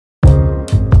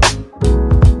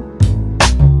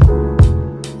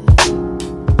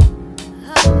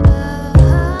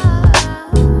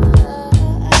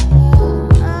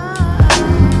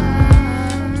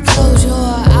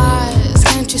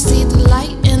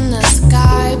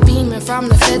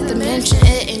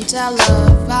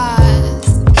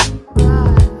televised.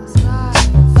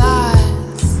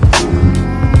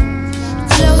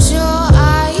 Close your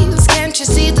eyes, can't you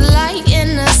see the light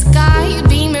in the sky?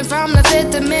 Beaming from the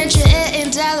fifth dimension, it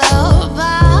ain't televised.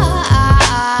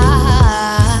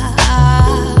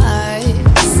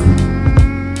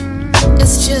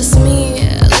 It's just me,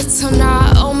 little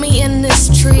Naomi in this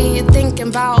tree, thinking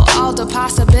about all the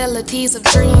possibilities of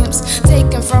dreams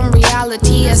taken from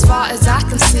reality as far as I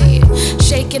can see,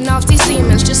 shaking off these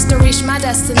demons just to reach my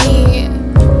destiny.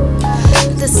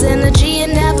 This energy,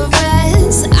 it never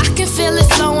rests. I can feel it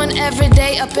flowing every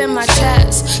day up in my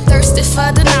chest. Thirsty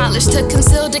for the knowledge to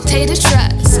conceal dictated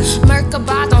stress.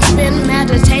 Merkaba don't spin,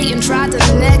 meditate and try the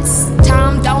next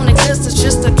time don't exist. It's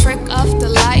just a trick of the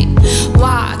light.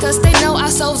 Why? Cause they know our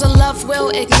souls of love will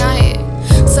ignite.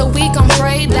 So we gon'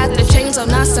 pray that the chains on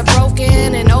us are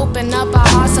broken and open up our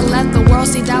hearts and let the world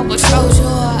see that we're close your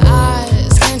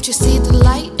eyes. Can't you see the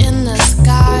light in the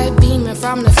sky? Beaming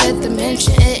from the fifth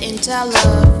dimension, it ain't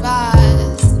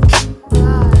televised.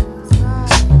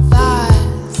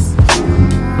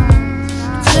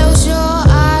 Close your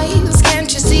eyes,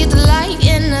 can't you see the light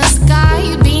in the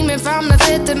sky? Beaming from the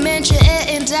fifth dimension, it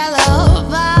ain't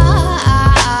televised.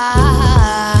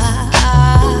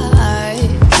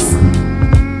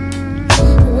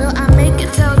 Will I make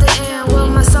it till the end? Will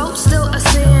my soul still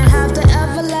ascend? Have the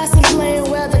everlasting plan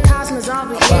where the cosmos all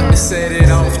begin? About to set it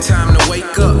off, time to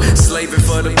wake up. Slaving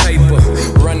for the paper,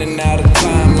 running out of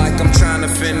time like I'm trying to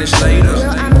finish later. Will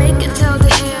I make it till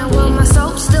the end? Will my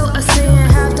soul still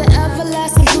ascend? Have the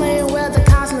everlasting plan where the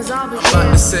cosmos all begin?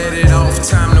 About to set it off,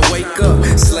 time to wake up.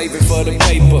 Slaving for the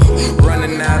paper,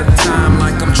 running out of time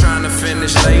like I'm trying to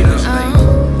finish later.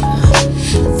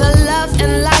 The love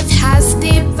in life has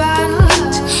deepened.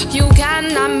 You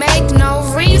cannot make no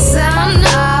reason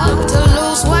to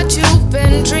lose what you've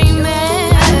been dreaming.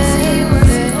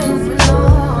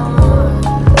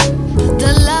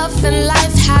 The love in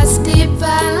life has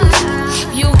deepened.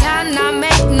 You cannot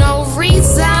make no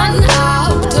reason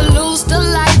to lose the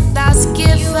life that's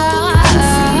given.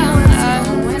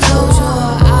 Close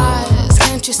your eyes,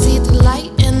 can't you see the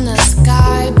light in the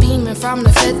sky? Beaming from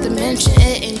the fifth dimension,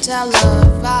 it ain't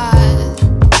televised.